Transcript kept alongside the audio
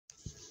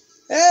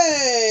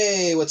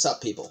Hey, what's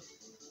up, people?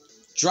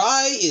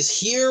 Dry is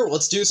here.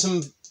 Let's do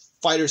some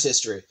Fighters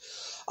history.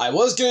 I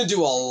was going to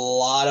do a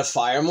lot of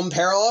Fire Emblem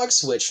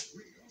Paralogs, which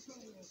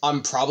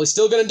I'm probably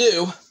still going to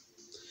do.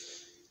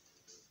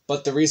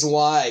 But the reason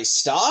why I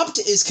stopped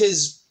is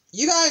because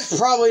you guys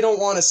probably don't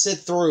want to sit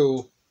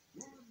through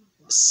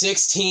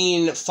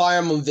 16 Fire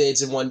Emblem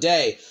vids in one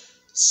day.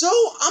 So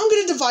I'm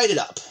going to divide it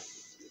up.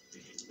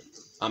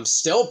 I'm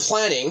still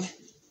planning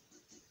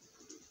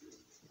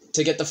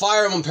to get the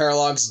Fire Emblem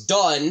Paralogs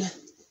done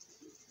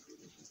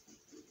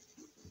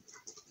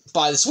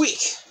by this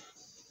week.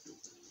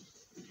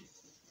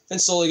 And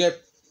slowly get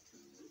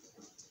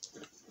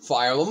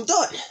Fire Emblem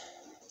done.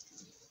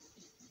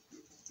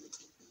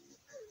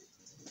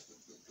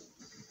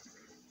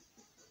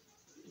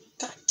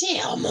 God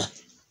damn.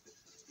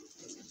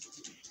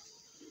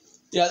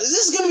 Yeah, this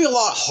is going to be a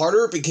lot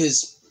harder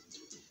because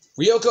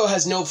Ryoko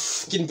has no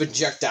fucking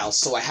projectiles,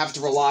 so I have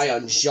to rely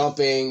on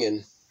jumping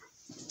and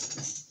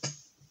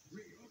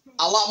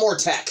a lot more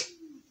tech.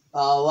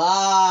 A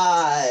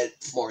lot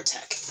more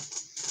tech.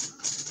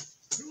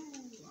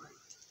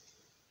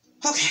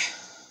 Okay.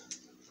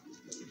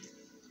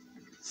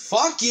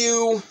 Fuck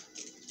you.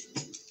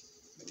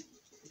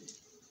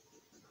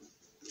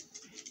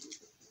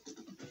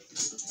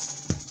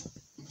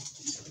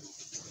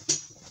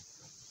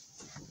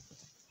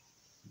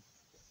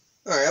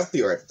 Alright, I'll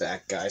be right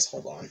back, guys.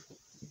 Hold on.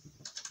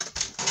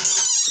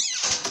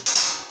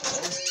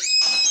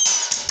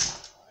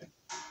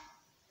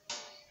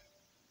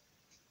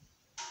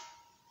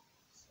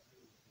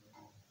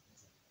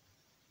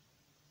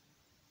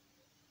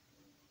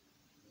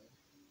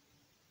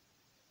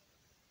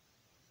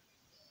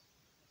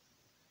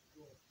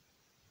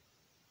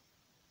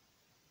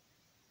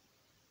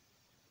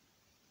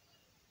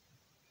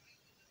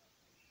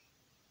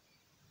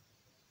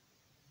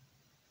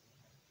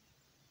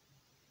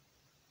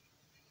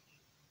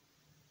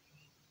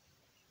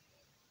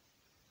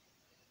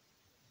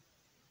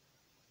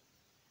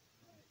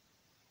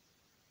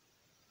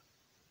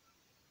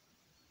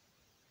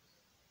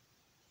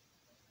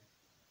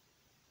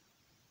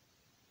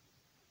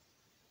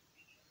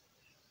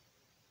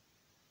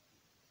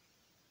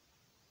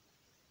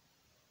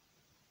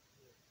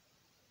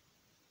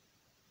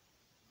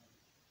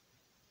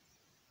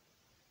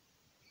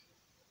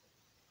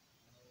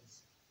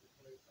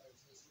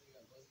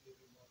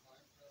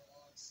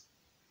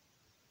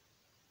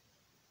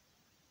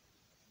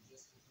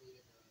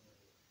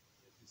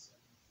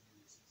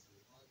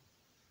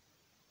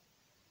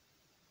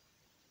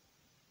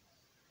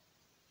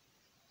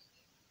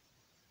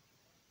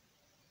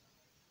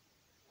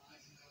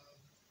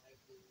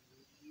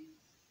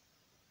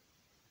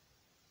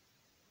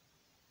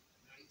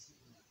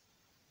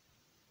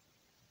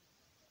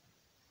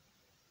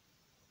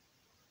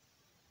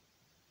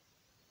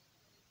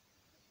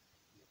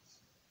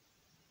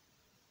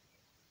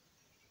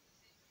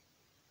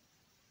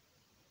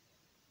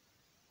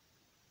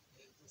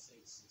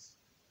 Six.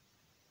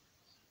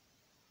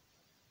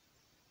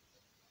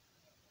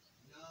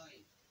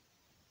 9.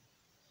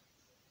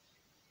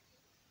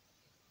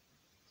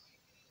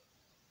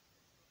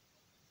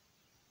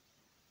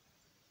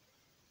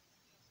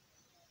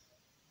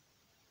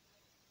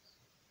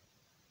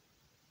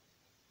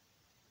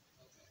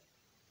 Okay.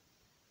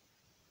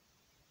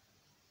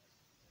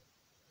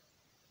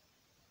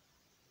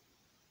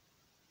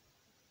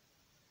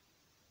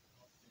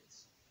 I'll fix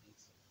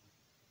it.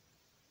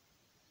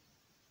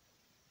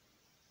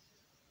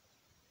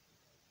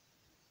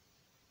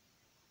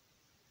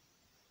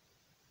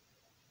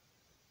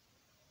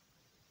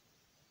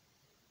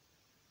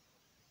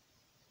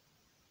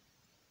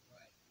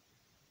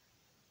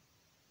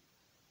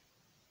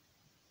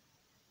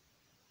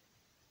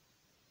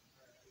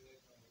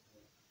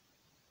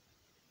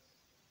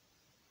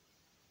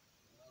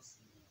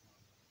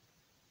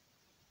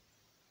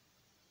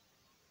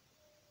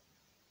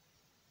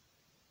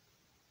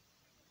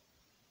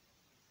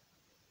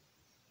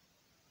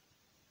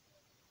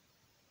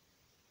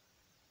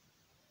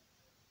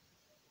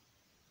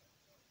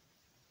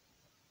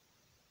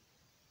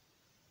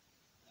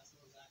 That's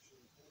what was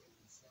actually recorded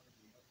when starting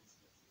the open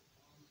schedule.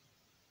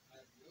 I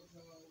have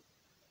Ryoko,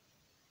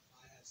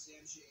 I have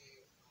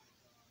Samshay, I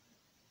have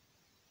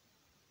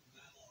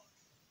Matlock,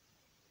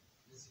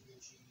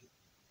 Mizuguchi,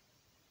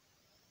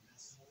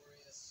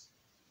 Mastorius,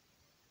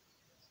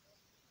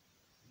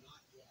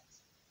 not yet.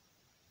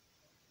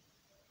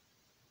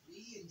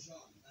 Lee and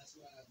John, that's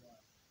what I have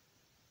left.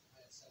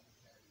 I have 7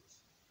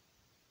 characters.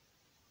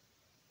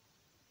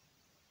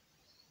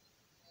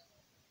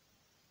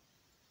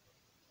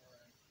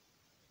 Alright.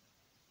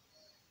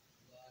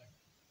 Bye.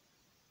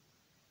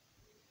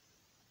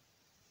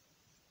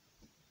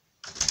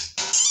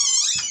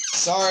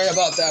 Sorry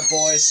about that,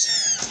 boys.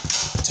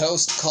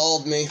 Toast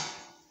called me.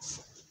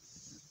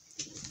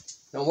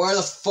 Now, where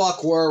the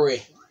fuck were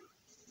we?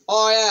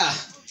 Oh, yeah.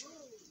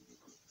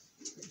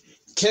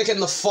 Kicking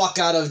the fuck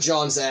out of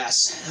John's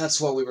ass. That's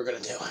what we were gonna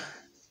do.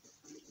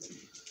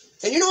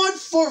 And you know what?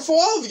 For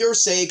all of your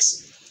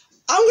sakes,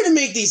 I'm gonna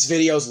make these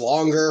videos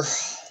longer.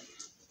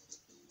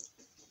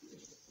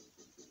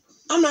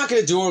 I'm not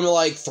gonna do them in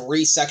like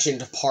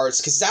 3-sectioned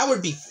parts, because that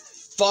would be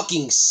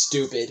fucking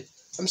stupid.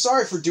 I'm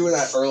sorry for doing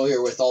that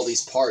earlier with all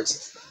these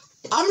parts.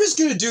 I'm just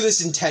gonna do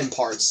this in 10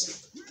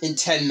 parts. In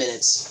 10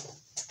 minutes.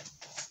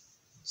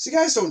 So you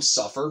guys don't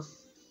suffer.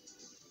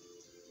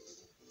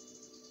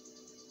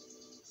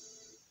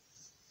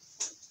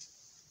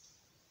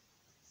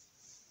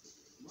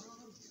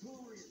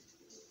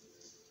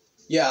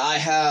 Yeah, I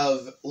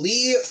have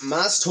Lee,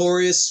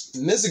 Mastorius,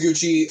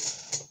 Mizuguchi,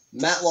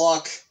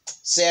 Matlock,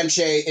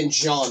 Samshay, and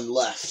John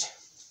left.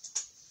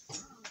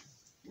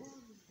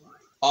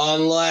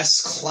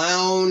 Unless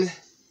Clown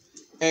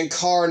and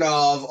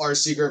Karnov are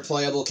secret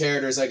playable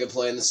characters I could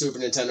play in the Super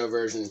Nintendo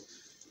version.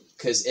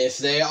 Because if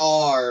they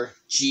are,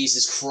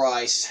 Jesus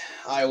Christ,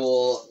 I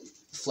will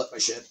flip my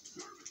shit.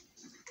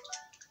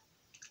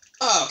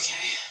 Okay.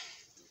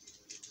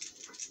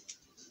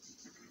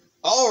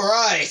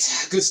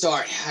 Alright, good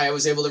start. I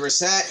was able to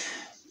reset.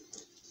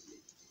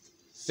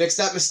 Fix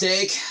that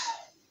mistake.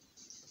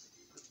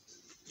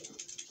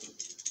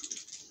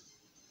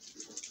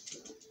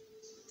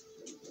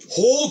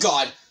 Oh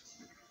god.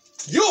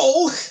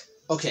 Yo!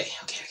 Okay.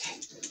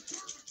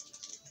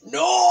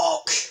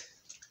 No!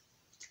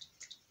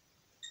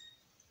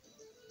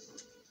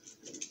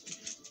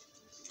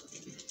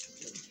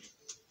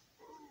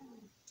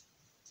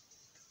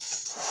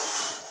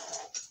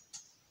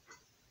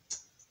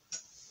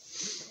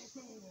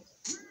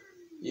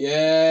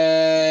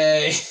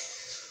 Yay!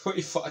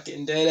 We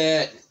fucking did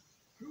it!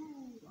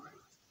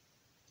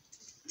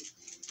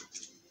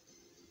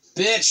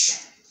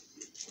 Bitch!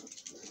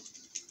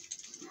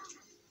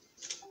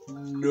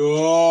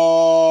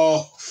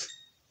 No!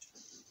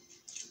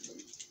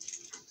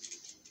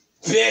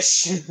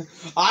 Bitch!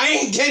 I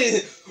ain't getting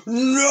it!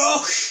 No!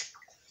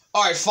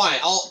 Alright, fine.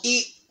 I'll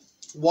eat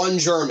one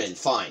German.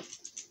 Fine.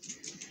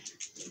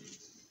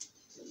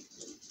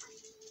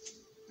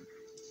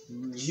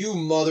 You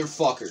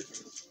motherfucker.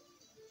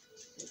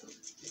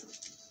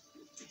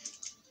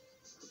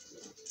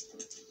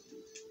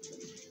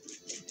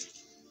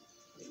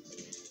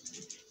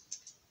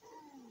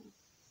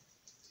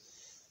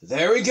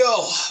 There we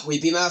go.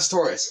 We beat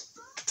Mastorius.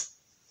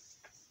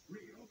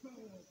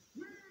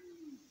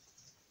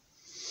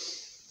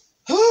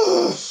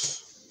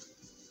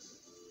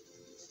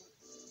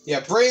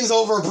 Yeah, brains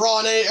over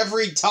brawn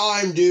every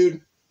time,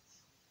 dude.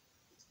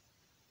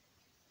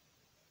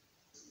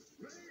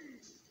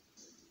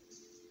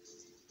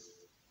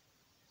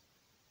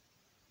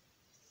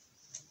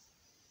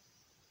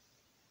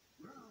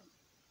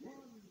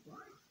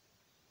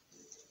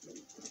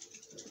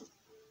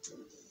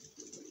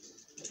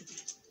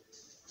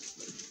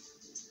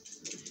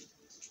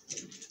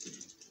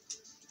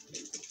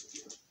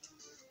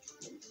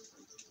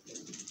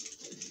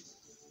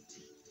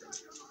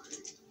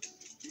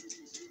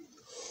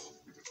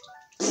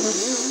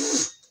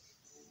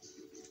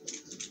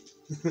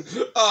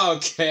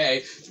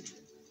 Okay.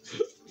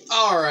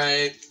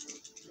 Alright.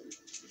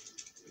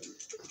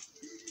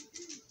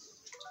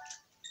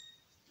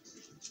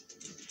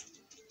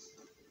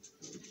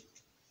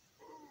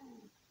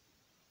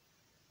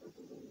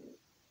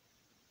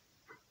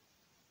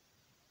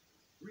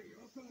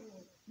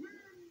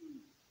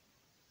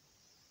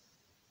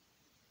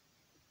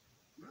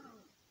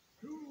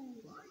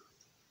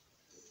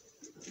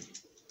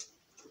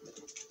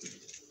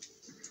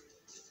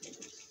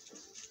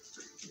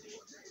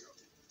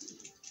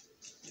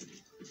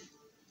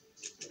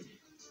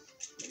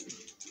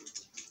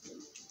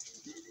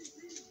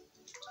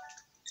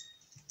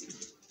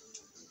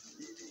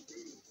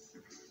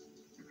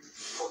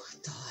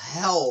 What the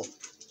hell?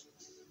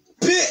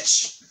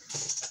 Bitch!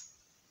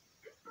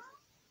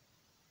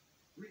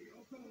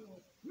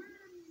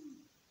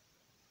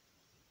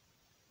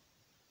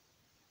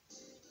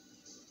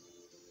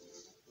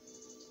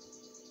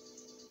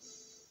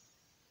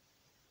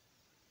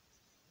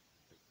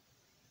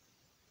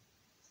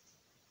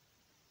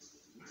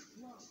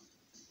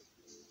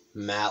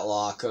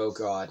 Matlock, oh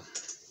god.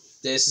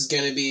 This is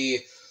gonna be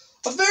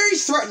a very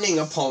threatening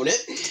opponent.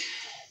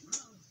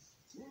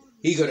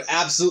 He could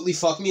absolutely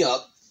fuck me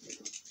up.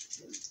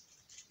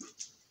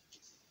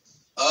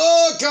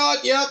 Oh god,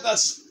 yep,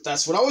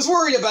 that's what I was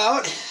worried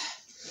about.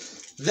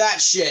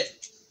 That shit.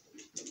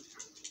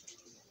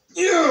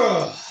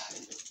 Ugh.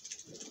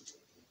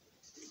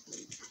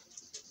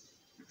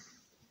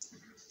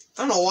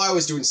 I don't know why I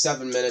was doing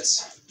 7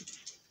 minutes.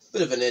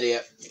 Bit of an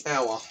idiot.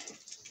 Ah well.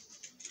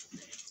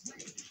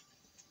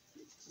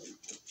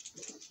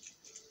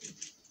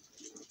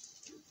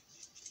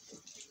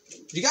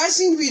 You guys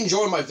seem to be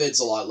enjoying my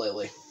vids a lot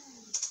lately.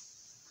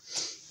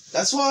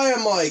 That's why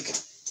I'm like,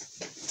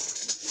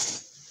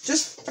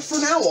 just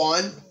from now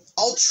on,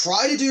 I'll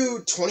try to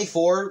do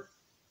 24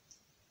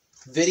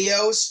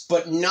 videos,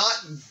 but not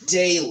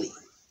daily.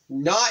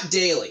 Not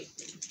daily.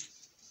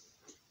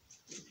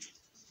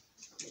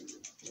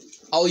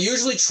 I'll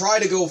usually try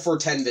to go for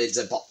 10 vids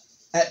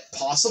at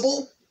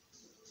possible,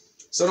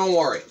 so don't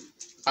worry.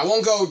 I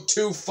won't go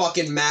too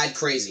fucking mad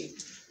crazy.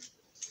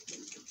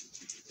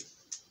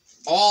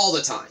 All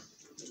the time.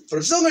 But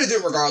I'm still going to do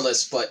it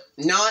regardless, but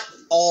not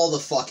all the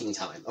fucking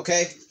time,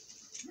 okay?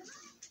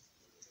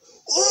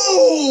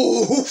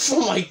 Oh!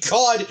 Oh my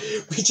god!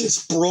 We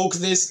just broke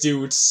this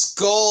dude's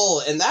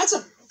skull! And that's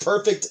a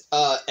perfect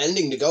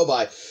ending to go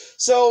by.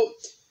 So,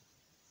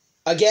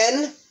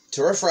 again,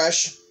 to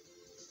refresh,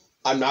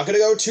 I'm not going to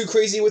go too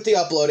crazy with the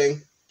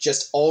uploading,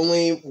 just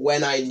only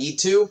when I need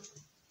to.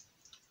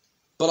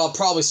 But I'll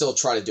probably still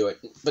try to do it,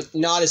 but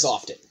not as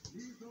often.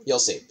 You'll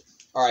see.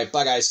 Alright,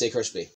 bye guys, stay crispy.